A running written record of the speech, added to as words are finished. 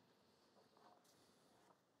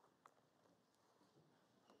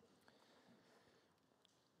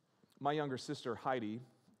My younger sister, Heidi,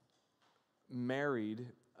 married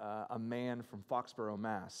a man from Foxborough,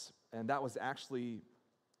 Mass. And that was actually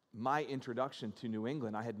my introduction to New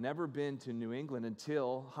England. I had never been to New England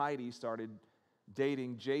until Heidi started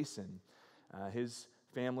dating Jason. His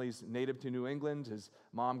family's native to New England. His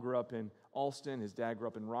mom grew up in Alston. His dad grew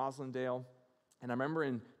up in Roslindale. And I remember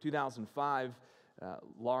in 2005,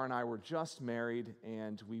 Laura and I were just married,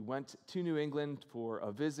 and we went to New England for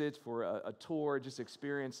a visit, for a tour, just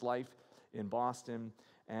experience life in Boston.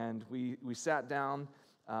 And we sat down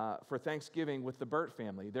for Thanksgiving with the Burt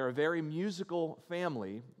family. They're a very musical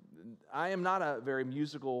family. I am not a very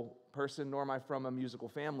musical person, nor am I from a musical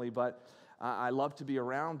family, but I love to be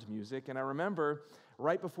around music. And I remember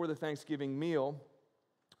right before the Thanksgiving meal,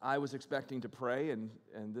 I was expecting to pray, and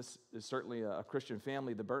this is certainly a Christian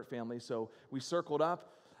family, the Burt family, so we circled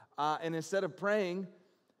up, and instead of praying,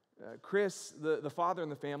 Chris, the father in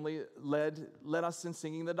the family, led us in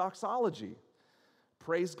singing the doxology.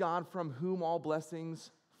 Praise God from whom all blessings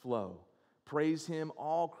flow. Praise Him,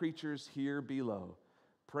 all creatures here below.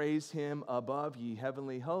 Praise Him above, ye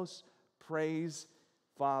heavenly hosts. Praise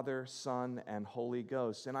Father, Son, and Holy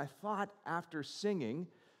Ghost. And I thought after singing,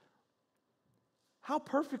 how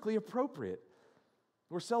perfectly appropriate.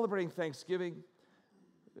 We're celebrating Thanksgiving.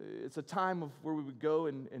 It's a time of where we would go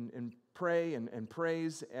and pray and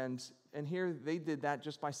praise, and here they did that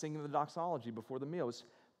just by singing the doxology before the meal. It's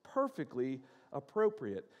perfectly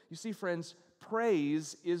appropriate. You see, friends,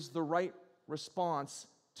 praise is the right response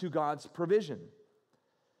to God's provision.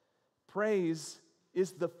 Praise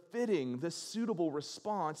is the fitting, the suitable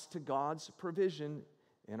response to God's provision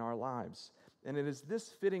in our lives. And it is this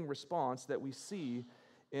fitting response that we see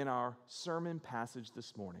in our sermon passage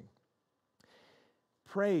this morning.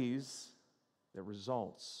 Praise that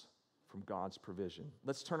results from God's provision.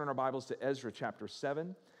 Let's turn in our Bibles to Ezra chapter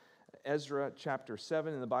 7. Ezra chapter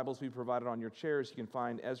 7, in the Bibles we provided on your chairs, you can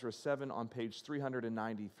find Ezra 7 on page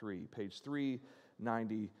 393. Page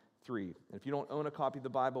 393. And if you don't own a copy of the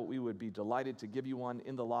Bible, we would be delighted to give you one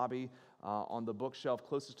in the lobby. On the bookshelf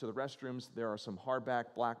closest to the restrooms, there are some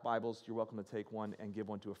hardback black Bibles. You're welcome to take one and give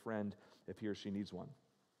one to a friend if he or she needs one.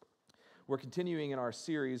 We're continuing in our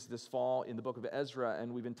series this fall in the book of Ezra,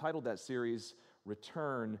 and we've entitled that series,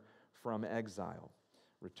 Return from Exile.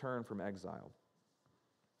 Return from Exile.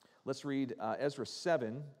 Let's read Ezra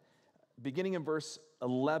 7, beginning in verse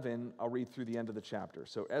 11. I'll read through the end of the chapter.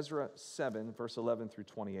 So Ezra 7, verse 11 through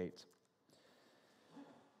 28.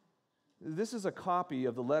 This is a copy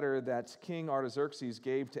of the letter that King Artaxerxes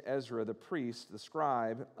gave to Ezra the priest, the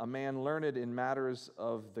scribe, a man learned in matters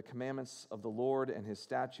of the commandments of the Lord and His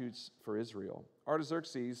statutes for Israel.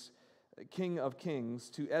 Artaxerxes, king of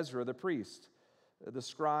kings, to Ezra the priest, the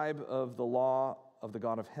scribe of the law of the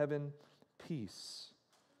God of heaven, peace.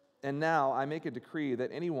 And now I make a decree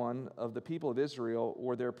that anyone of the people of Israel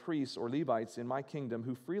or their priests or Levites in my kingdom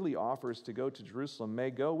who freely offers to go to Jerusalem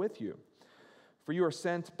may go with you. For you are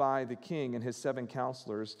sent by the king and his 7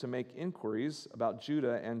 counselors to make inquiries about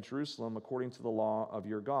Judah and Jerusalem according to the law of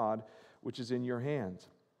your God, which is in your hand,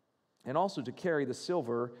 and also to carry the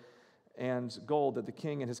silver and gold that the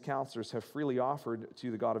king and his counselors have freely offered to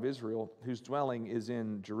the God of Israel, whose dwelling is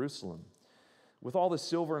in Jerusalem. With all the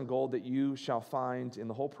silver and gold that you shall find in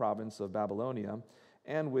the whole province of Babylonia,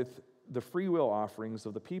 and with the freewill offerings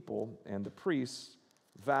of the people and the priests,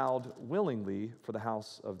 vowed willingly for the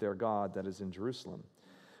house of their God that is in Jerusalem.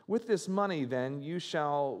 With this money, then, you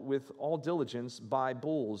shall with all diligence buy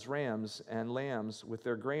bulls, rams, and lambs with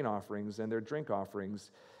their grain offerings and their drink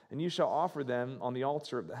offerings, and you shall offer them on the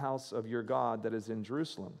altar of the house of your God that is in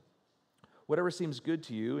Jerusalem. Whatever seems good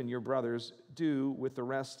to you and your brothers, do with the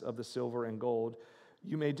rest of the silver and gold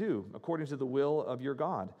you may do, according to the will of your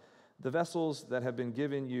God. The vessels that have been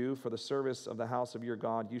given you for the service of the house of your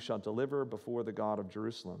God, you shall deliver before the God of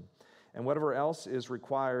Jerusalem. And whatever else is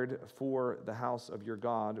required for the house of your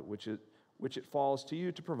God, which it falls to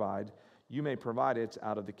you to provide, you may provide it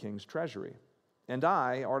out of the king's treasury. And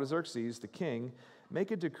I, Artaxerxes, the king, make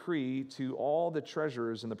a decree to all the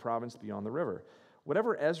treasurers in the province beyond the river.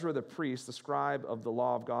 Whatever Ezra the priest, the scribe of the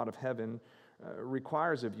law of God of heaven,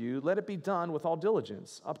 requires of you, let it be done with all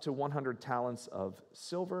diligence, up to 100 talents of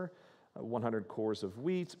silver, 100 cores of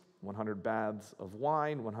wheat, 100 baths of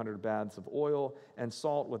wine, 100 baths of oil, and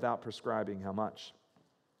salt without prescribing how much.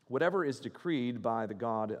 Whatever is decreed by the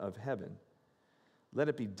God of heaven, let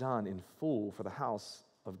it be done in full for the house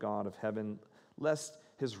of God of heaven, lest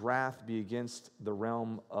his wrath be against the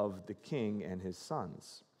realm of the king and his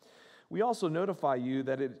sons. We also notify you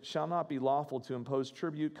that it shall not be lawful to impose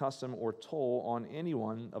tribute, custom, or toll on any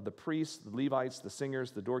one of the priests, the Levites, the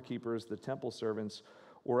singers, the doorkeepers, the temple servants,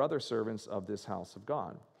 or other servants of this house of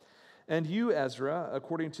God. And you, Ezra,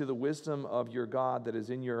 according to the wisdom of your God that is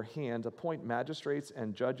in your hand, appoint magistrates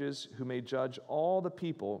and judges who may judge all the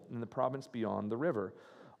people in the province beyond the river.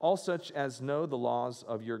 All such as know the laws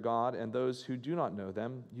of your God, and those who do not know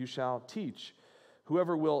them, you shall teach.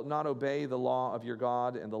 Whoever will not obey the law of your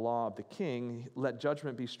God and the law of the king, let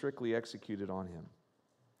judgment be strictly executed on him,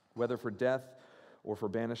 whether for death or for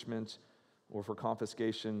banishment or for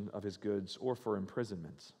confiscation of his goods or for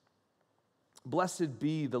imprisonment. Blessed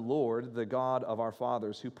be the Lord, the God of our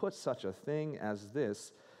fathers, who put such a thing as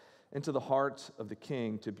this into the heart of the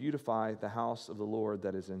king to beautify the house of the Lord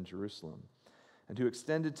that is in Jerusalem, and who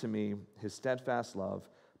extended to me his steadfast love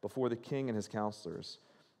before the king and his counselors,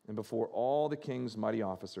 and before all the king's mighty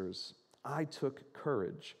officers. I took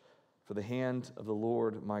courage, for the hand of the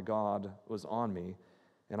Lord my God was on me,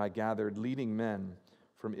 and I gathered leading men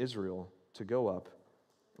from Israel to go up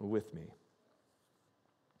with me.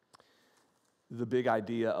 The big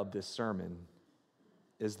idea of this sermon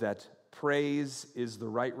is that praise is the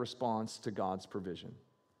right response to God's provision.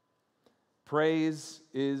 Praise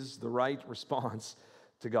is the right response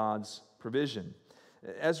to God's provision.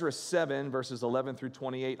 Ezra 7, verses 11 through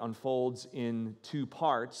 28 unfolds in two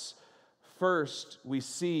parts. First, we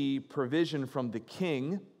see provision from the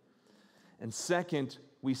king, and second,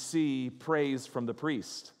 we see praise from the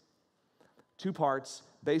priest. Two parts,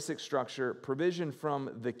 basic structure, provision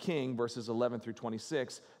from the king, verses 11 through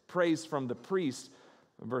 26, praise from the priest,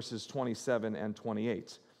 verses 27 and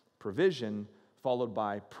 28. Provision followed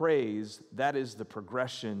by praise, that is the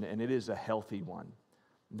progression, and it is a healthy one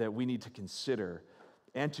that we need to consider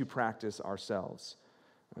and to practice ourselves.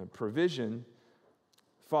 Provision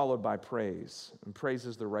followed by praise, and praise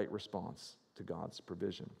is the right response to God's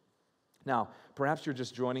provision. Now, perhaps you're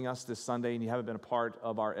just joining us this Sunday and you haven't been a part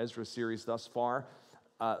of our Ezra series thus far.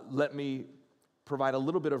 Let me provide a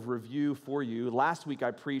little bit of review for you. Last week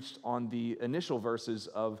I preached on the initial verses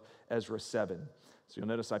of Ezra 7. So you'll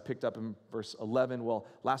notice I picked up in verse 11. Well,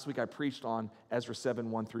 last week I preached on Ezra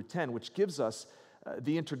 7, 1 through 10, which gives us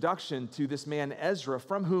the introduction to this man Ezra,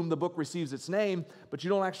 from whom the book receives its name, but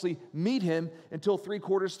you don't actually meet him until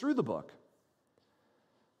 3/4 through the book.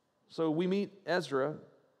 So we meet Ezra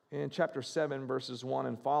in chapter 7, verses 1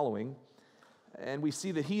 and following, and we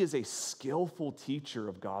see that he is a skillful teacher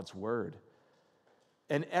of God's word,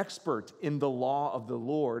 an expert in the law of the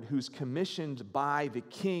Lord, who's commissioned by the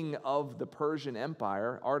king of the Persian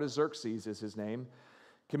Empire, Artaxerxes is his name,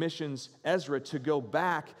 commissions Ezra to go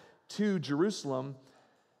back to Jerusalem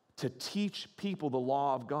to teach people the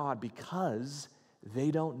law of God because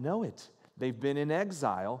they don't know it. They've been in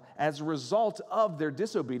exile as a result of their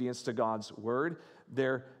disobedience to God's word,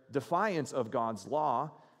 their defiance of God's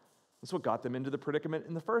law. That's what got them into the predicament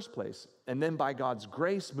in the first place. And then by God's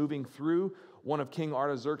grace, moving through one of King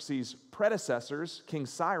Artaxerxes' predecessors, King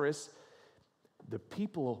Cyrus, the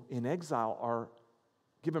people in exile are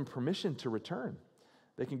given permission to return.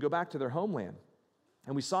 They can go back to their homeland.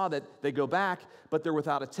 And we saw that they go back, but they're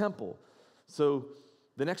without a temple. So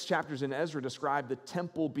the next chapters in Ezra describe the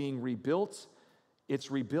temple being rebuilt. It's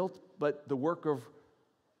rebuilt, but the work of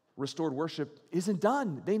restored worship isn't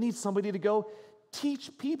done. They need somebody to go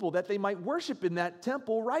teach people that they might worship in that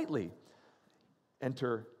temple rightly.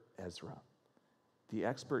 Enter Ezra, the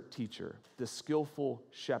expert teacher, the skillful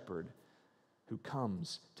shepherd who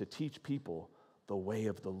comes to teach people the way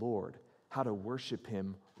of the Lord, how to worship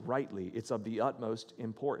him rightly. It's of the utmost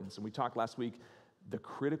importance. And we talked last week the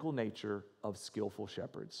critical nature of skillful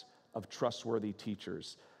shepherds, of trustworthy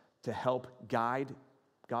teachers to help guide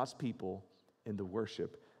God's people in the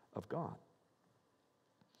worship of God.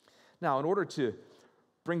 Now, in order to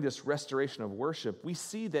bring this restoration of worship, we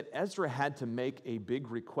see that Ezra had to make a big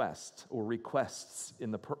request, or requests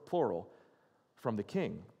in the plural, from the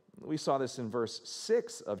king. We saw this in verse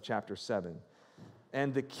 6 of chapter 7.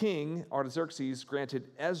 And the king, Artaxerxes, granted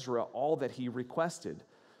Ezra all that he requested.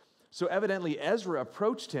 So evidently Ezra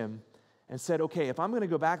approached him and said, okay, if I'm going to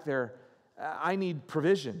go back there, I need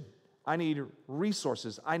provision. I need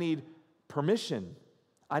resources. I need permission.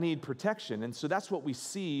 I need protection. And so that's what we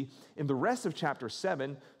see in the rest of chapter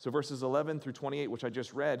 7, so verses 11 through 28, which I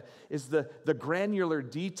just read, is the granular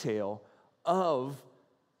detail of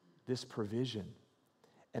this provision.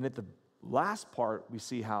 And at the last part, we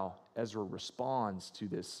see how Ezra responds to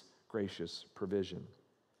this gracious provision.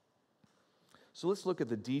 So let's look at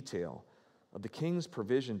the detail of the king's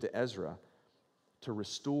provision to Ezra to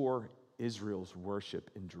restore Israel's worship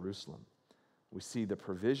in Jerusalem. We see the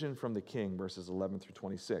provision from the king, verses 11 through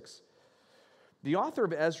 26. The author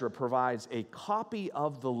of Ezra provides a copy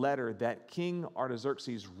of the letter that King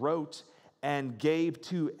Artaxerxes wrote and gave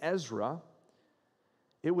to Ezra.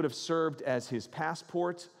 It would have served as his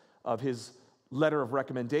passport of his letter of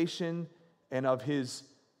recommendation, and of his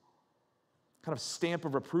kind of stamp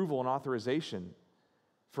of approval and authorization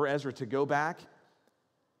for Ezra to go back,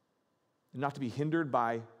 not to be hindered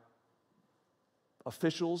by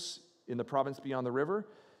officials in the province beyond the river,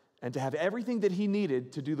 and to have everything that he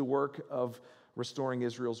needed to do the work of restoring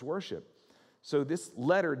Israel's worship. So this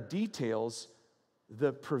letter details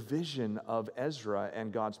the provision of Ezra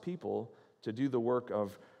and God's people to do the work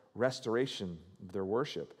of restoration of their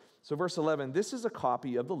worship. So verse 11, this is a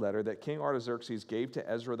copy of the letter that King Artaxerxes gave to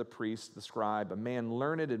Ezra the priest, the scribe, a man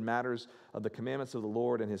learned in matters of the commandments of the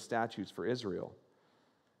Lord and his statutes for Israel.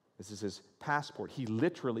 This is his passport. He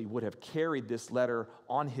literally would have carried this letter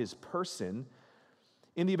on his person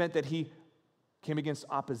in the event that he came against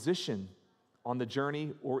opposition on the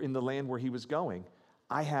journey or in the land where he was going.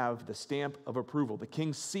 I have the stamp of approval, the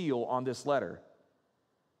king's seal on this letter,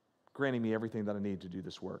 granting me everything that I need to do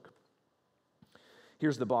this work.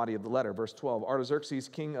 Here's the body of the letter, verse 12. Artaxerxes,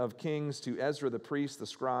 king of kings, to Ezra the priest, the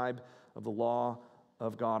scribe of the law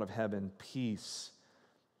of God of heaven, peace.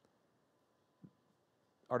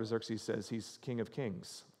 Artaxerxes says he's king of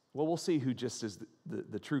kings. Well, we'll see who just is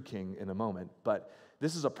the true king in a moment, but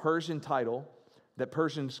this is a Persian title that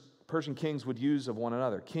Persian kings would use of one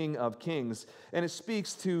another, king of kings, and it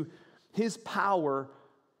speaks to his power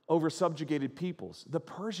over subjugated peoples. The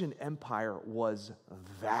Persian Empire was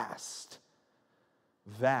vast,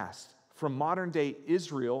 from modern-day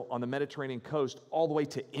Israel on the Mediterranean coast all the way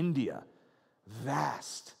to India.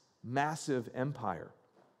 Vast, massive empire.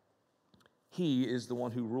 He is the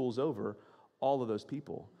one who rules over all of those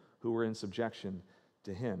people who were in subjection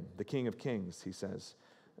to him. The King of Kings, he says.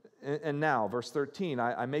 And now, verse 13,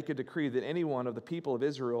 I make a decree that anyone of the people of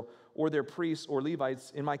Israel or their priests or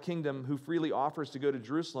Levites in my kingdom who freely offers to go to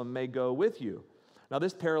Jerusalem may go with you. Now,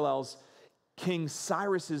 this parallels King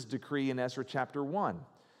Cyrus's decree in Ezra chapter 1.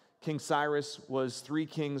 King Cyrus was 3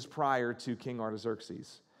 kings prior to King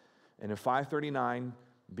Artaxerxes. And in 539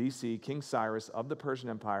 BC, King Cyrus of the Persian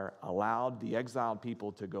Empire allowed the exiled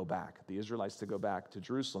people to go back, the Israelites to go back to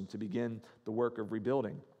Jerusalem to begin the work of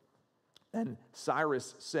rebuilding. And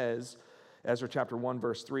Cyrus says, Ezra chapter 1,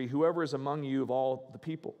 verse 3, whoever is among you of all the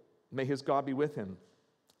people, may his God be with him,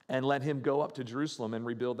 and let him go up to Jerusalem and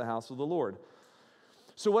rebuild the house of the Lord.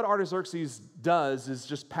 So what Artaxerxes does is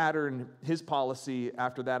just pattern his policy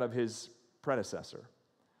after that of his predecessor.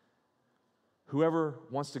 Whoever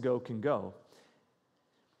wants to go can go.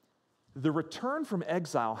 The return from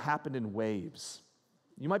exile happened in waves.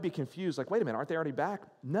 You might be confused, like, wait a minute, aren't they already back?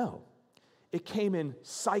 No. It came in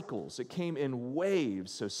cycles. It came in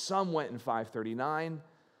waves. So some went in 539,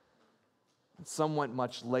 and some went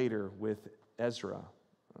much later with Ezra,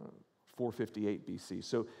 458 BC.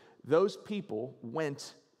 So those people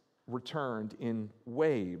returned in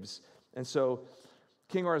waves. And so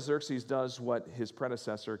King Artaxerxes does what his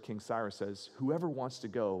predecessor, King Cyrus, says, whoever wants to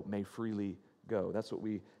go may freely go. That's what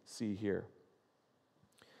we see here.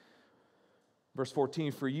 Verse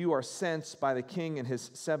 14, for you are sent by the king and his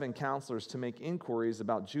 7 counselors to make inquiries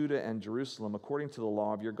about Judah and Jerusalem according to the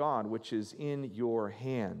law of your God, which is in your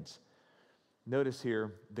hands. Notice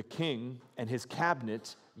here, the king and his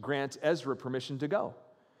cabinet grant Ezra permission to go.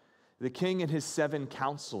 The king and his 7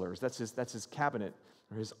 counselors, that's his cabinet,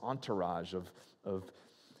 or his entourage of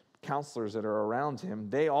counselors that are around him,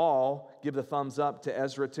 they all give the thumbs up to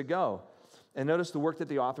Ezra to go. And notice the work that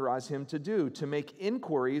they authorize him to do, to make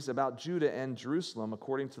inquiries about Judah and Jerusalem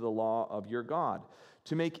according to the law of your God.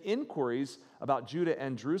 To make inquiries about Judah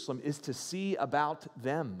and Jerusalem is to see about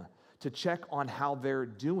them, to check on how they're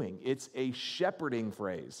doing. It's a shepherding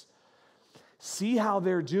phrase. See how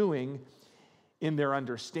they're doing in their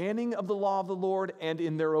understanding of the law of the Lord and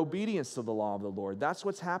in their obedience to the law of the Lord. That's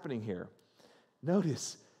what's happening here.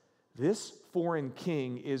 Notice, this foreign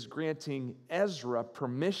king is granting Ezra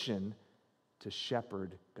permission to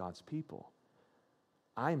shepherd God's people.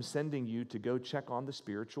 I am sending you to go check on the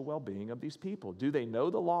spiritual well-being of these people. Do they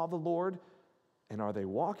know the law of the Lord? And are they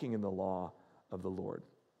walking in the law of the Lord?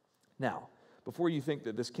 Now, before you think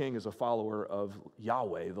that this king is a follower of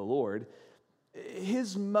Yahweh, the Lord,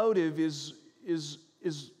 his motive is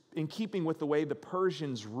in keeping with the way the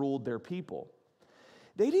Persians ruled their people.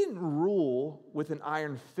 They didn't rule with an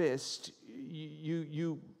iron fist.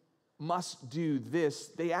 You must do this.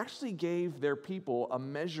 They actually gave their people a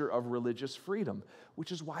measure of religious freedom,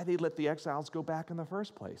 which is why they let the exiles go back in the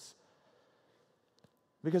first place.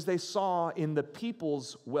 Because they saw in the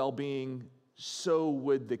people's well-being, so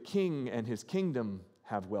would the king and his kingdom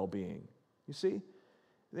have well-being. You see?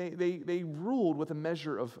 They ruled with a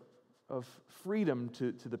measure of freedom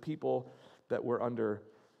to the people that were under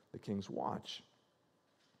the king's watch.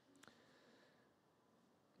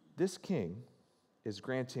 This king is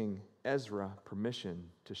granting Ezra permission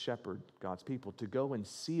to shepherd God's people, to go and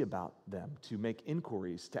see about them, to make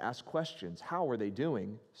inquiries, to ask questions. How are they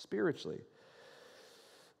doing spiritually?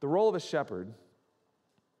 The role of a shepherd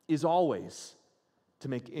is always to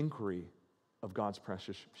make inquiry of God's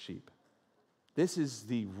precious sheep. This is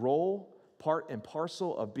the role, part and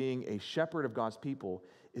parcel of being a shepherd of God's people,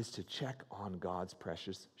 is to check on God's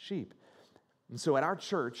precious sheep. And so at our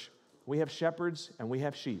church, we have shepherds and we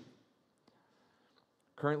have sheep.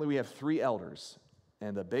 Currently, we have 3 elders,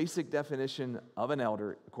 and the basic definition of an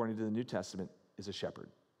elder, according to the New Testament, is a shepherd.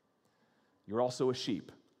 You're also a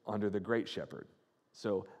sheep under the great shepherd.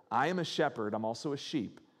 So I am a shepherd, I'm also a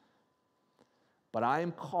sheep, but I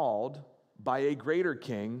am called by a greater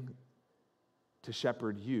king to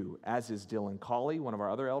shepherd you, as is Dylan Colley, one of our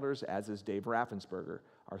other elders, as is Dave Raffensperger,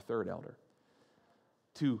 our 3rd elder.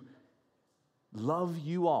 To love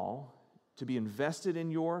you all, to be invested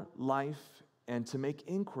in your life, and to make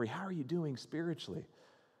inquiry. How are you doing spiritually?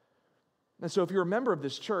 And so if you're a member of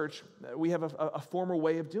this church, we have a formal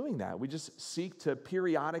way of doing that. We just seek to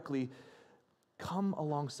periodically come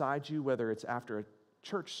alongside you, whether it's after a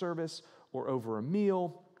church service or over a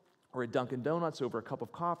meal or at Dunkin' Donuts over a cup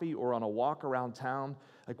of coffee or on a walk around town.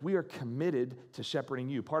 Like, we are committed to shepherding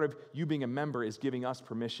you. Part of you being a member is giving us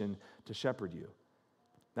permission to shepherd you.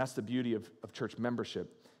 That's the beauty of church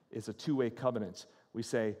membership. It's a two-way covenant. We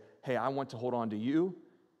say, hey, I want to hold on to you,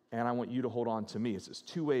 and I want you to hold on to me. It's this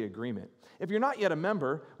two-way agreement. If you're not yet a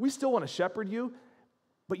member, we still want to shepherd you,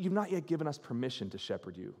 but you've not yet given us permission to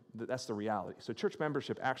shepherd you. That's the reality. So church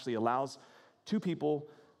membership actually allows 2 people,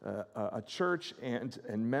 a church and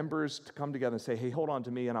members, to come together and say, hey, hold on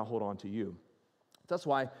to me, and I'll hold on to you. That's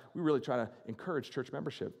why we really try to encourage church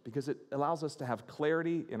membership, because it allows us to have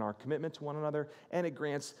clarity in our commitment to one another, and it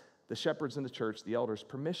grants the shepherds in the church, the elders,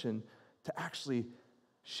 permission to actually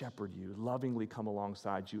shepherd you, lovingly come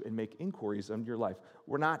alongside you, and make inquiries on your life.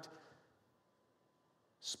 We're not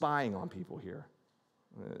spying on people here.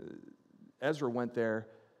 Ezra went there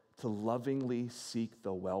to lovingly seek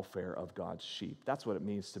the welfare of God's sheep. That's what it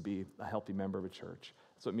means to be a healthy member of a church.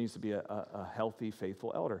 That's what it means to be a healthy,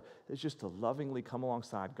 faithful elder. It's just to lovingly come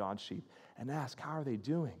alongside God's sheep and ask, how are they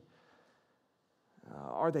doing?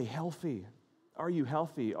 Are they healthy? Are you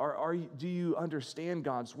healthy? Do you understand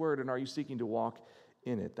God's word, and are you seeking to walk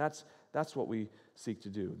in it? That's what we seek to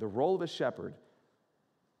do. The role of a shepherd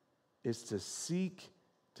is to seek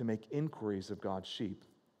to make inquiries of God's sheep.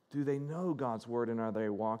 Do they know God's word, and are they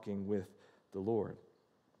walking with the Lord?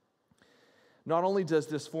 Not only does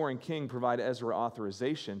this foreign king provide Ezra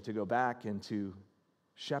authorization to go back and to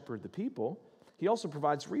shepherd the people, he also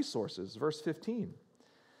provides resources. Verse 15.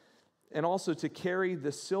 And also to carry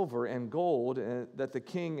the silver and gold that the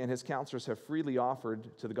king and his counselors have freely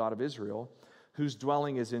offered to the God of Israel, whose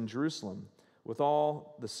dwelling is in Jerusalem, with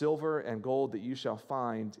all the silver and gold that you shall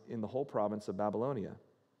find in the whole province of Babylonia.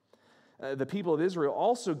 The people of Israel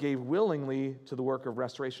also gave willingly to the work of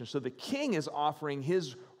restoration. So the king is offering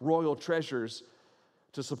his royal treasures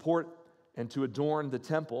to support and to adorn the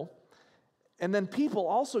temple. And then people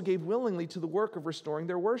also gave willingly to the work of restoring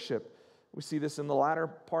their worship. We see this in the latter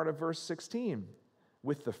part of verse 16.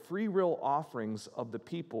 With the free will offerings of the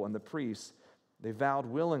people and the priests, they vowed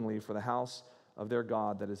willingly for the house of their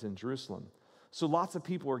God that is in Jerusalem. So lots of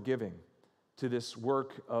people are giving to this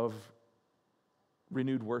work of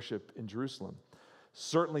renewed worship in Jerusalem.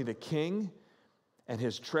 Certainly the king and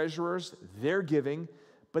his treasurers, they're giving,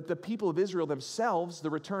 but the people of Israel themselves, the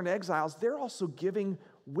returned exiles, they're also giving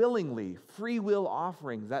willingly, free will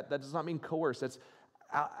offerings. That does not mean coerce. That's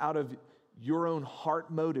out of your own heart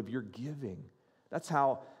motive, you're giving. That's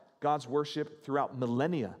how God's worship throughout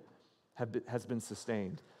millennia has been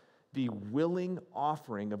sustained. The willing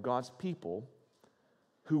offering of God's people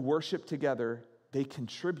who worship together, they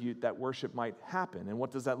contribute that worship might happen. And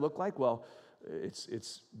what does that look like? Well, it's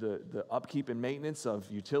the upkeep and maintenance of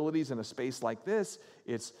utilities in a space like this.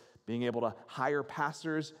 It's being able to hire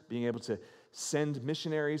pastors, being able to send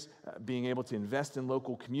missionaries, being able to invest in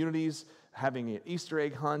local communities, having an Easter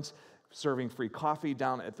egg hunt, serving free coffee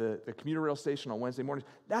down at the commuter rail station on Wednesday mornings.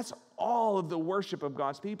 That's all of the worship of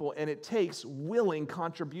God's people, and it takes willing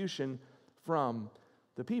contribution from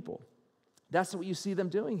the people. That's what you see them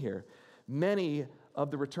doing here. Many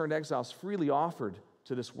of the returned exiles freely offered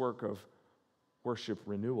to this work of worship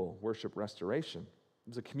renewal, worship restoration. It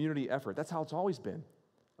was a community effort. That's how it's always been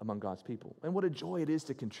among God's people. And what a joy it is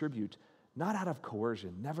to contribute, not out of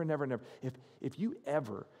coercion. Never, never, never. If you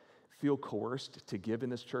ever feel coerced to give in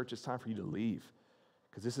this church, it's time for you to leave,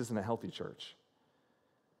 because this isn't a healthy church.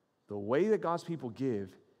 The way that God's people give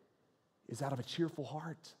is out of a cheerful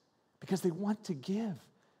heart, because they want to give,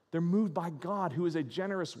 They're moved by God, who is a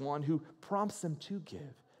generous one who prompts them to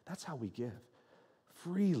give. That's how we give,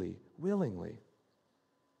 freely, willingly.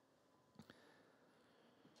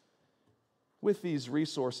 With these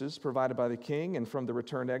resources provided by the king and from the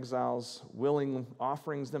returned exiles' willing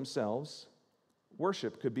offerings themselves,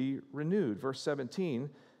 worship could be renewed. Verse 17,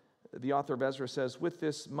 the author of Ezra says, "With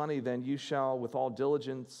this money then you shall with all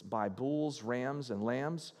diligence buy bulls, rams, and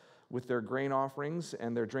lambs with their grain offerings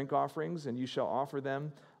and their drink offerings, and you shall offer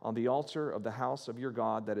them on the altar of the house of your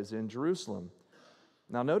God that is in Jerusalem."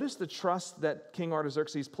 Now notice the trust that King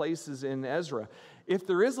Artaxerxes places in Ezra. If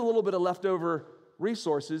there is a little bit of leftover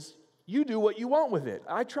resources, you do what you want with it.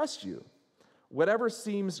 I trust you. Whatever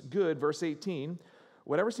seems good, verse 18,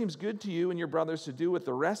 whatever seems good to you and your brothers to do with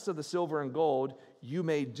the rest of the silver and gold, you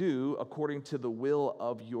may do according to the will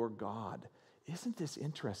of your God. Isn't this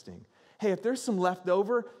interesting? Hey, if there's some left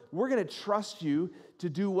over, we're going to trust you to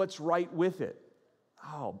do what's right with it.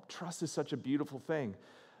 Oh, trust is such a beautiful thing.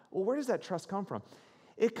 Well, where does that trust come from?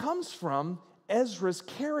 It comes from Ezra's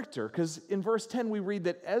character, because in verse 10 we read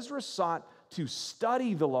that Ezra sought to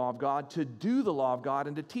study the law of God, to do the law of God,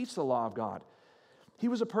 and to teach the law of God. He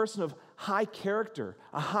was a person of high character,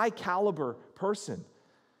 a high caliber person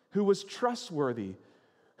who was trustworthy,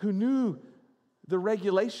 who knew the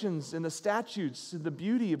regulations and the statutes and the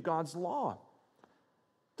beauty of God's law.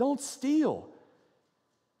 Don't steal.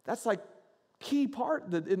 That's like key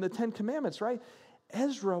part in the Ten Commandments, right?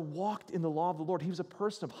 Ezra walked in the law of the Lord. He was a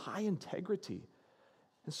person of high integrity.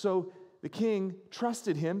 And so the king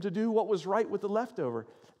trusted him to do what was right with the leftover.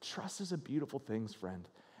 Trust is a beautiful thing, friend.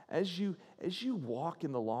 As you walk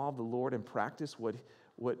in the law of the Lord and practice what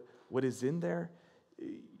is in there,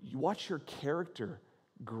 you watch your character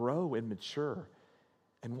grow and mature,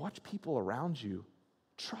 and watch people around you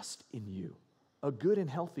trust in you. A good and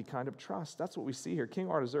healthy kind of trust. That's what we see here. King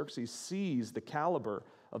Artaxerxes sees the caliber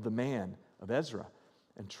of the man, of Ezra,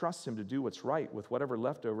 and trusts him to do what's right with whatever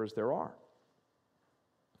leftovers there are.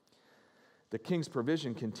 The king's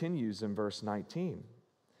provision continues in verse 19.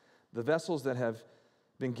 The vessels that have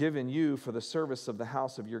been given you for the service of the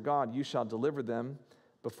house of your God, you shall deliver them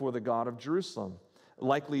before the God of Jerusalem.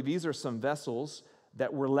 Likely these are some vessels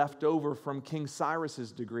that were left over from King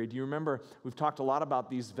Cyrus's decree. Do you remember, we've talked a lot about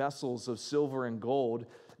these vessels of silver and gold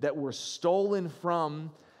that were stolen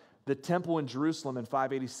from the temple in Jerusalem in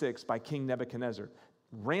 586 by King Nebuchadnezzar.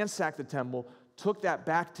 Ransacked the temple, took that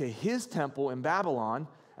back to his temple in Babylon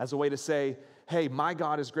as a way to say, hey, my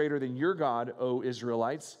God is greater than your God, O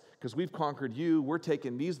Israelites, because we've conquered you. We're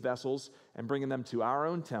taking these vessels and bringing them to our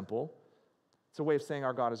own temple. It's a way of saying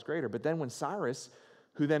our God is greater. But then when Cyrus,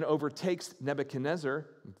 who then overtakes Nebuchadnezzar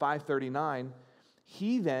in 539,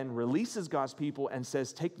 he then releases God's people and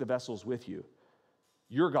says, take the vessels with you.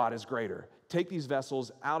 Your God is greater. Take these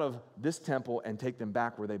vessels out of this temple and take them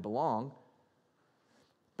back where they belong.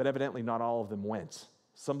 But evidently not all of them went.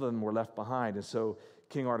 Some of them were left behind. And so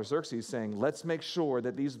King Artaxerxes is saying, let's make sure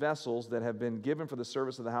that these vessels that have been given for the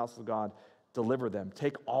service of the house of God, deliver them.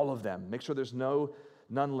 Take all of them. Make sure there's none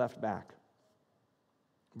left back.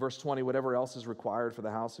 Verse 20, whatever else is required for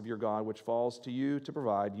the house of your God, which falls to you to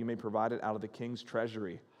provide, you may provide it out of the king's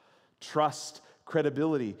treasury. Trust,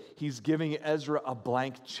 credibility. He's giving Ezra a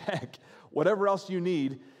blank check. Whatever else you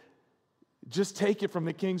need, just take it from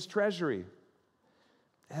the king's treasury.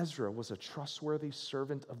 Ezra was a trustworthy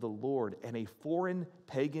servant of the Lord, and a foreign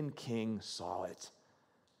pagan king saw it.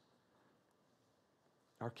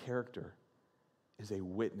 Our character is a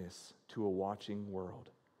witness to a watching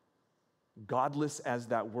world. Godless as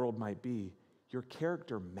that world might be, your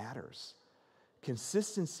character matters.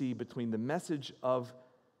 Consistency between the message of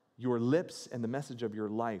your lips and the message of your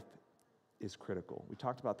life is critical. We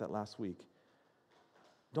talked about that last week.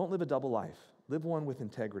 Don't live a double life. Live one with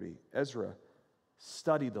integrity. Ezra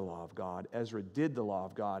studied the law of God. Ezra did the law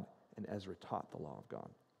of God, and Ezra taught the law of God.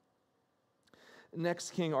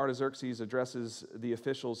 Next, King Artaxerxes addresses the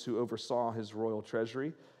officials who oversaw his royal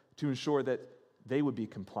treasury to ensure that they would be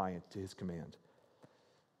compliant to his command.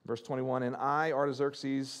 Verse 21, and I,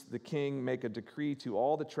 Artaxerxes, the king, make a decree to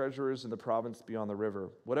all the treasurers in the province beyond the river.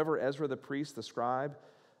 Whatever Ezra the priest, the scribe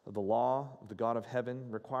of the law of the God of heaven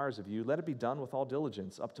requires of you, let it be done with all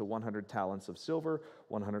diligence, up to 100 talents of silver,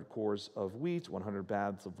 100 cores of wheat, 100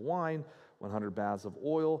 baths of wine, 100 baths of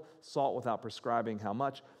oil, salt without prescribing how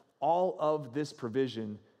much. All of this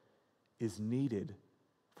provision is needed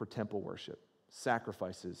for temple worship,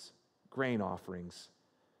 sacrifices, grain offerings,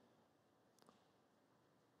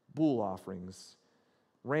 bull offerings,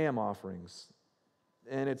 ram offerings.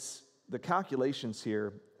 And it's the calculations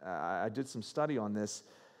here, I did some study on this.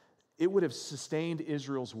 It would have sustained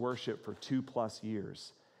Israel's worship for 2+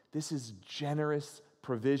 years. This is generous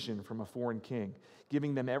provision from a foreign king,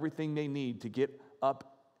 giving them everything they need to get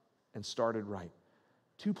up and started right.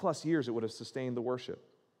 2+ years it would have sustained the worship.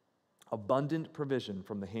 Abundant provision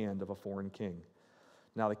from the hand of a foreign king.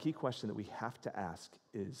 Now, the key question that we have to ask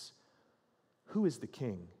is, who is the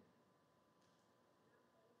king?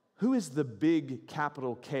 Who is the big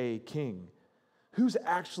capital K king? Who's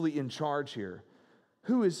actually in charge here?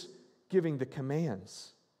 Who is giving the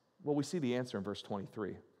commands? Well, we see the answer in verse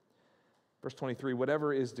 23. Verse 23,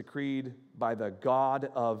 whatever is decreed by the God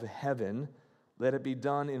of heaven, let it be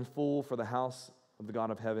done in full for the house of the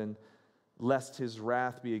God of heaven, lest his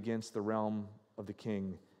wrath be against the realm of the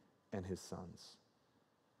king and his sons.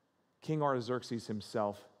 King Artaxerxes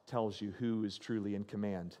himself tells you who is truly in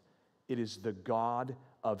command. It is the God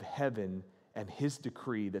of heaven and his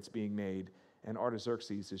decree that's being made, and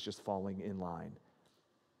Artaxerxes is just falling in line.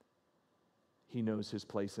 He knows his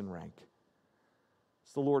place in rank.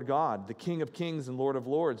 It's the Lord God, the King of kings and Lord of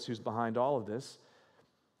lords, who's behind all of this.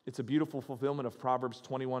 It's a beautiful fulfillment of Proverbs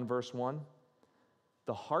 21, verse 1.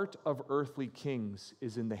 The heart of earthly kings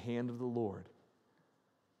is in the hand of the Lord.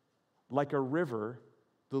 Like a river,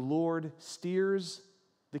 the Lord steers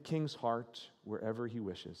the king's heart wherever he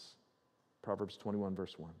wishes. Proverbs 21,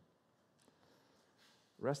 verse 1.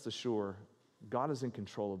 Rest assured, God is in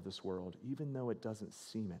control of this world, even though it doesn't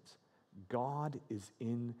seem it. God is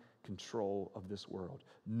in control of this world.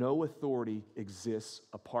 No authority exists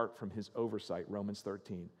apart from his oversight, Romans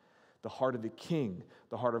 13. The heart of the king,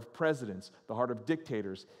 the heart of presidents, the heart of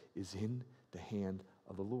dictators is in the hand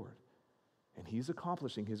of the Lord. And he's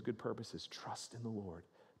accomplishing his good purposes. Trust in the Lord.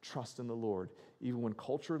 Trust in the Lord. Even when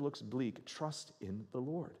culture looks bleak, trust in the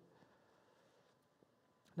Lord.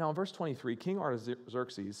 Now in verse 23, King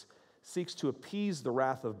Artaxerxes seeks to appease the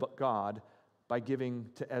wrath of God by giving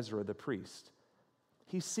to Ezra the priest.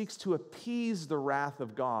 He seeks to appease the wrath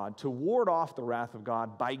of God, to ward off the wrath of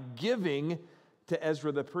God by giving to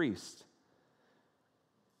Ezra the priest.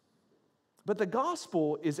 But the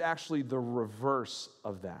gospel is actually the reverse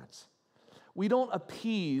of that. We don't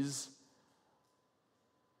appease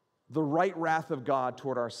the right wrath of God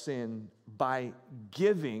toward our sin by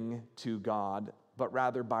giving to God, but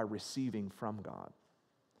rather by receiving from God.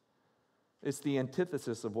 It's the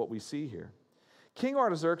antithesis of what we see here. King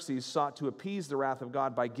Artaxerxes sought to appease the wrath of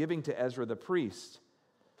God by giving to Ezra the priest.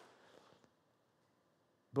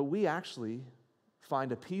 But we actually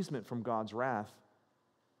find appeasement from God's wrath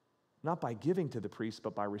not by giving to the priest,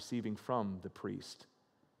 but by receiving from the priest,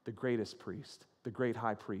 the greatest priest, the great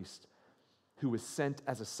high priest, who was sent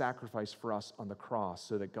as a sacrifice for us on the cross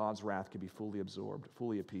so that God's wrath could be fully absorbed,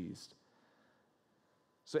 fully appeased.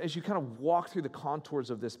 So as you kind of walk through the contours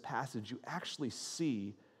of this passage, you actually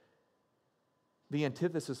see the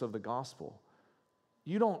antithesis of the gospel.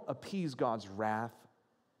 You don't appease God's wrath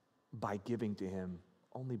by giving to him,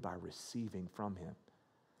 only by receiving from him.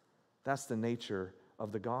 That's the nature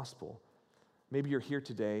of the gospel. Maybe you're here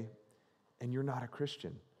today and you're not a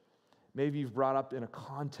Christian. Maybe you've brought up in a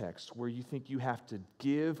context where you think you have to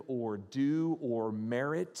give or do or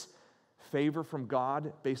merit favor from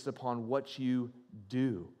God based upon what you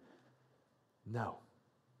do. No,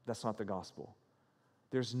 that's not the gospel.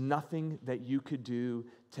 There's nothing that you could do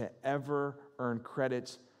to ever earn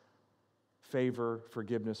credit, favor,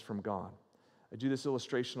 forgiveness from God. I do this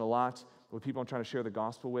illustration a lot with people I'm trying to share the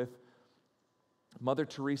gospel with. Mother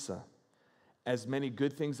Teresa, as many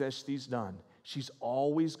good things as she's done, she's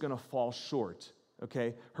always going to fall short,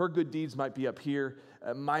 okay? Her good deeds might be up here.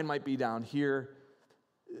 Mine might be down here.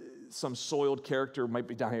 Some soiled character might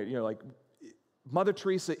be down here. You know, like Mother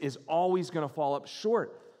Teresa is always going to fall up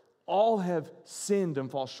short. All have sinned and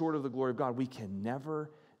fall short of the glory of God. We can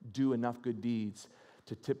never do enough good deeds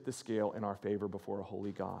to tip the scale in our favor before a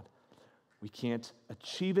holy God. We can't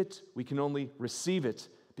achieve it. We can only receive it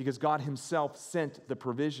because God himself sent the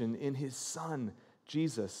provision in his Son,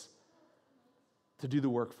 Jesus, to do the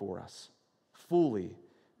work for us, fully,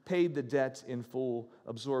 paid the debt in full,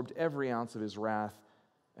 absorbed every ounce of his wrath,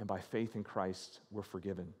 and by faith in Christ, we're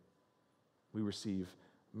forgiven. We receive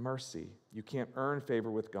mercy. You can't earn favor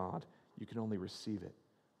with God. You can only receive it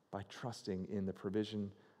by trusting in the provision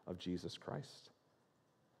of Jesus Christ.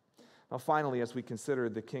 Now, finally, as we consider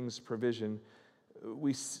the king's provision,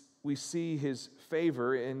 we see his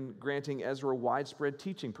favor in granting Ezra widespread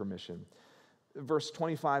teaching permission. Verse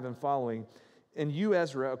 25 and following, "And you,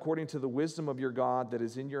 Ezra, according to the wisdom of your God that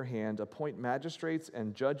is in your hand, appoint magistrates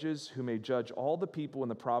and judges who may judge all the people in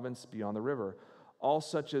the province beyond the river. All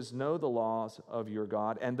such as know the laws of your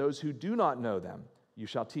God, and those who do not know them, you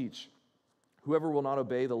shall teach. Whoever will not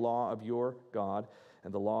obey the law of your God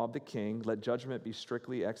and the law of the king, let judgment be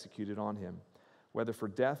strictly executed on him. whether for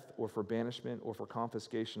death or for banishment or for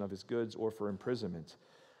confiscation of his goods or for imprisonment.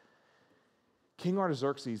 King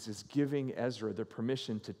Artaxerxes is giving Ezra the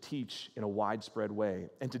permission to teach in a widespread way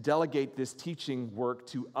and to delegate this teaching work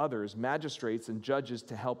to others, magistrates and judges,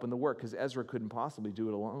 to help in the work, because Ezra couldn't possibly do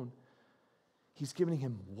it alone. He's giving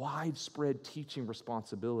him widespread teaching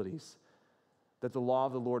responsibilities that the law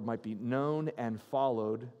of the Lord might be known and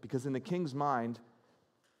followed, because in the king's mind,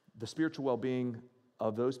 the spiritual well-being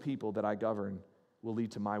of those people that I govern will lead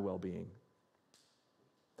to my well-being.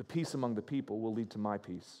 The peace among the people will lead to my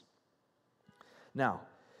peace. Now,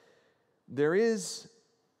 there is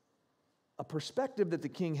a perspective that the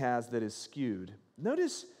king has that is skewed.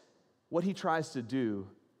 Notice what he tries to do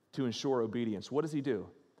to ensure obedience. What does he do?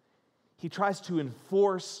 He tries to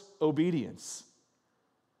enforce obedience.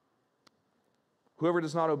 Whoever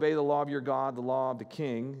does not obey the law of your God, the law of the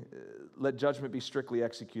king, let judgment be strictly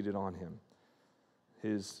executed on him.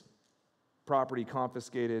 His property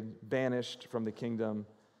confiscated, banished from the kingdom,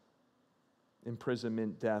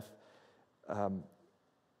 imprisonment, death.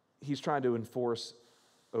 He's trying to enforce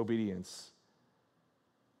obedience.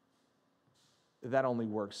 That only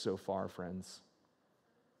works so far, friends.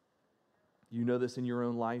 You know this in your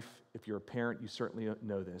own life. If you're a parent, you certainly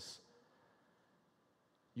know this.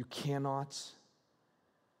 You cannot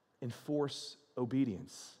enforce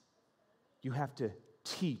obedience. You have to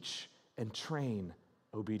teach and train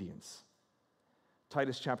obedience.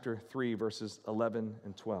 Titus chapter 3, verses 11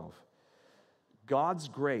 and 12. God's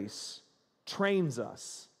grace trains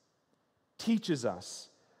us, teaches us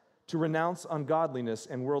to renounce ungodliness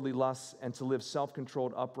and worldly lusts and to live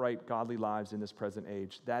self-controlled, upright, godly lives in this present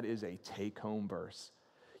age. That is a take-home verse.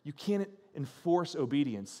 You can't enforce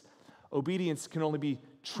obedience. Obedience can only be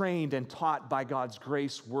trained and taught by God's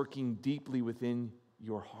grace working deeply within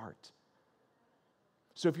your heart.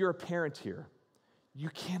 So if you're a parent here, you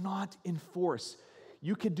cannot enforce.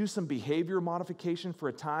 You could do some behavior modification for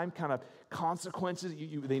a time, kind of consequences.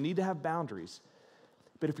 They need to have boundaries.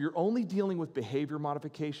 But if you're only dealing with behavior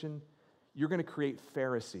modification, you're going to create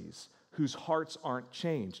Pharisees whose hearts aren't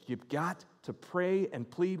changed. You've got to pray and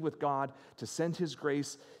plead with God to send His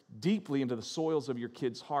grace deeply into the soils of your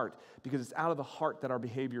kid's heart, because it's out of the heart that our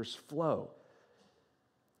behaviors flow.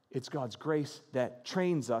 It's God's grace that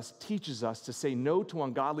trains us, teaches us to say no to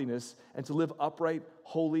ungodliness and to live upright,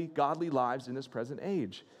 holy, godly lives in this present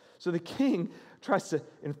age. So the king tries to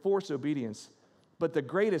enforce obedience, but the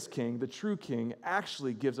greatest king, the true king,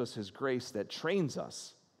 actually gives us his grace that trains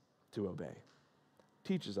us to obey,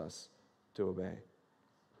 teaches us to obey.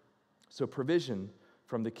 So provision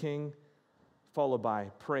from the king, followed by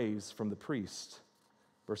praise from the priest,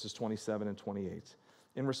 verses 27 and 28.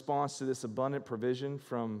 In response to this abundant provision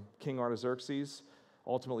from King Artaxerxes,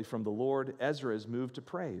 ultimately from the Lord, Ezra is moved to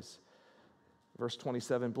praise. Verse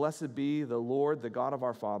 27, "Blessed be the Lord, the God of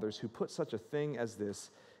our fathers, who put such a thing as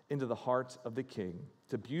this into the heart of the king,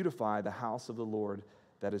 to beautify the house of the Lord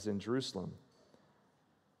that is in Jerusalem."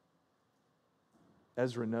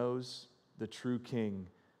 Ezra knows the true king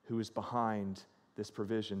who is behind this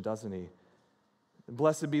provision, doesn't he?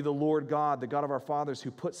 Blessed be the Lord God, the God of our fathers,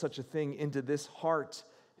 who put such a thing into this heart,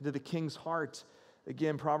 into the king's heart.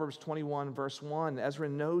 Again, Proverbs 21, verse 1. Ezra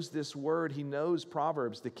knows this word. He knows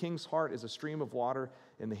Proverbs. The king's heart is a stream of water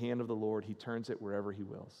in the hand of the Lord. He turns it wherever he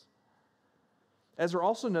wills. Ezra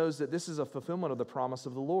also knows that this is a fulfillment of the promise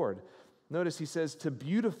of the Lord. Notice he says, to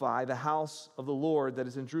beautify the house of the Lord that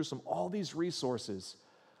is in Jerusalem. All these resources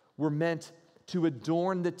were meant to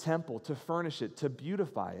adorn the temple, to furnish it, to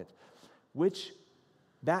beautify it, which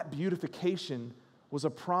that beautification was a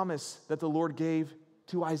promise that the Lord gave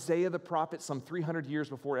to Isaiah the prophet some 300 years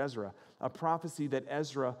before Ezra, a prophecy that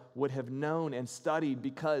Ezra would have known and studied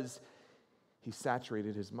because he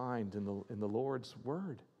saturated his mind in the Lord's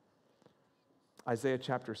word. Isaiah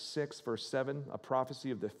chapter 6, verse 7, a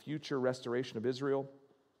prophecy of the future restoration of Israel.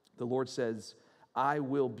 The Lord says, "I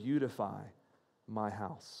will beautify my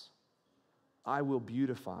house. I will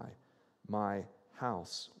beautify my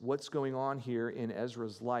house." What's going on here in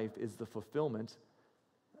Ezra's life is the fulfillment,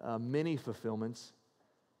 many fulfillments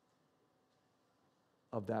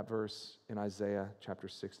of that verse in Isaiah chapter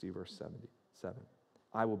 60, verse 77.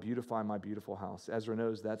 I will beautify my beautiful house. Ezra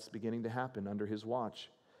knows that's beginning to happen under his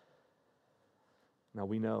watch. Now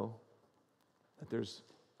we know that there's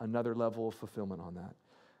another level of fulfillment on that.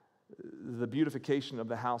 The beautification of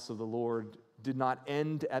the house of the Lord did not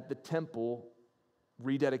end at the temple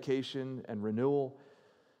rededication and renewal.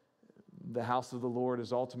 The house of the Lord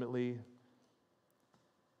is ultimately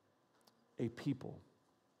a people,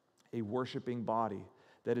 a worshiping body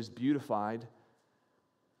that is beautified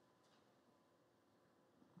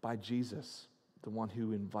by Jesus, the one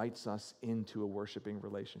who invites us into a worshiping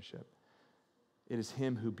relationship. It is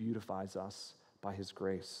him who beautifies us by his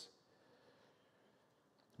grace.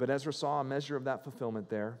 But Ezra saw a measure of that fulfillment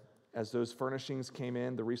there as those furnishings came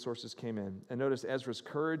in, the resources came in. And notice Ezra's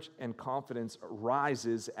courage and confidence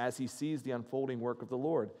rises as he sees the unfolding work of the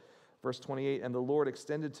Lord. Verse 28, and the Lord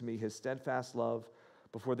extended to me his steadfast love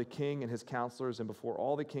before the king and his counselors and before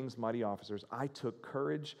all the king's mighty officers. I took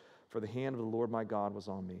courage, for the hand of the Lord my God was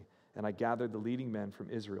on me, and I gathered the leading men from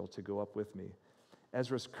Israel to go up with me.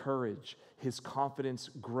 Ezra's courage, his confidence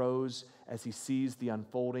grows as he sees the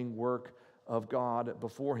unfolding work of God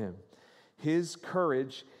before him. His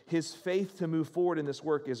courage, his faith to move forward in this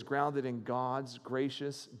work is grounded in God's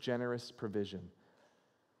gracious, generous provision.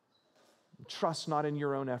 Trust not in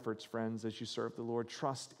your own efforts, friends, as you serve the Lord.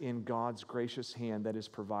 Trust in God's gracious hand that is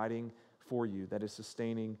providing for you, that is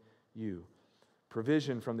sustaining you.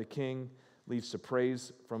 Provision from the king leads to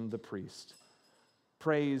praise from the priest.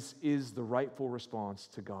 Praise is the rightful response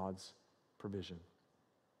to God's provision.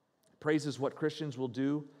 Praise is what Christians will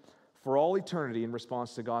do for all eternity in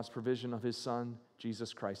response to God's provision of his Son,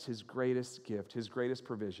 Jesus Christ. His greatest gift, his greatest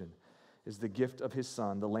provision is the gift of his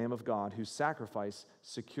Son, the Lamb of God, whose sacrifice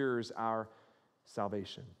secures our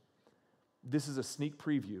salvation. This is a sneak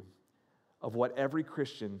preview of what every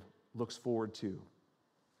Christian looks forward to.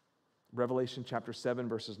 Revelation chapter 7,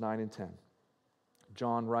 verses 9 and 10.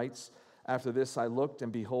 John writes, after this I looked,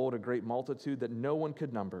 and behold, a great multitude that no one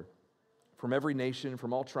could number, from every nation,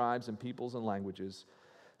 from all tribes and peoples and languages,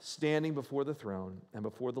 standing before the throne and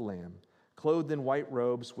before the Lamb, clothed in white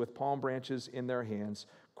robes with palm branches in their hands,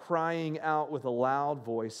 crying out with a loud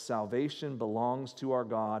voice, salvation belongs to our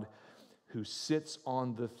God who sits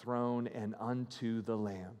on the throne and unto the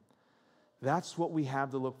Lamb. That's what we have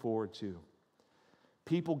to look forward to.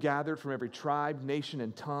 People gathered from every tribe, nation,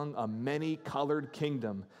 and tongue, a many-colored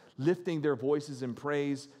kingdom, lifting their voices in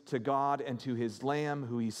praise to God and to his Lamb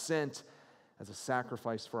who he sent as a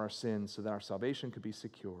sacrifice for our sins so that our salvation could be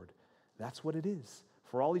secured. That's what it is.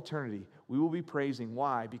 For all eternity, we will be praising.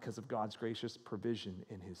 Why? Because of God's gracious provision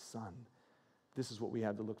in his Son. This is what we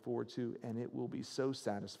have to look forward to, and it will be so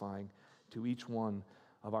satisfying to each one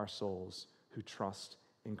of our souls who trust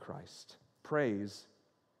in Christ. Praise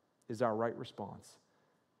is our right response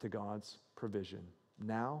to God's provision,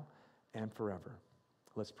 now and forever.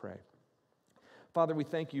 Let's pray. Father, we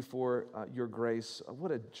thank you for your grace.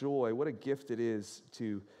 What a joy, what a gift it is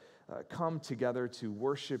to come together to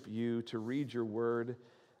worship you, to read your word,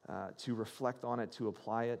 to reflect on it, to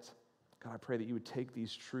apply it. God, I pray that you would take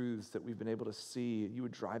these truths that we've been able to see, you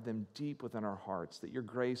would drive them deep within our hearts, that your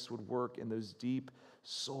grace would work in those deep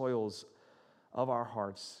soils of our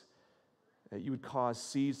hearts, that you would cause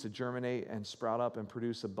seeds to germinate and sprout up and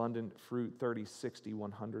produce abundant fruit 30, 60,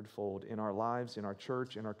 100-fold in our lives, in our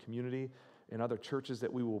church, in our community, in other churches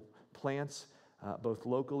that we will plant, both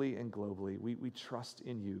locally and globally. We trust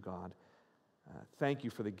in you, God. Thank you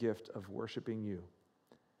for the gift of worshiping you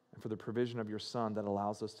and for the provision of your Son that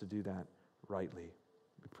allows us to do that rightly.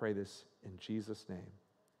 We pray this in Jesus' name.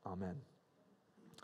 Amen.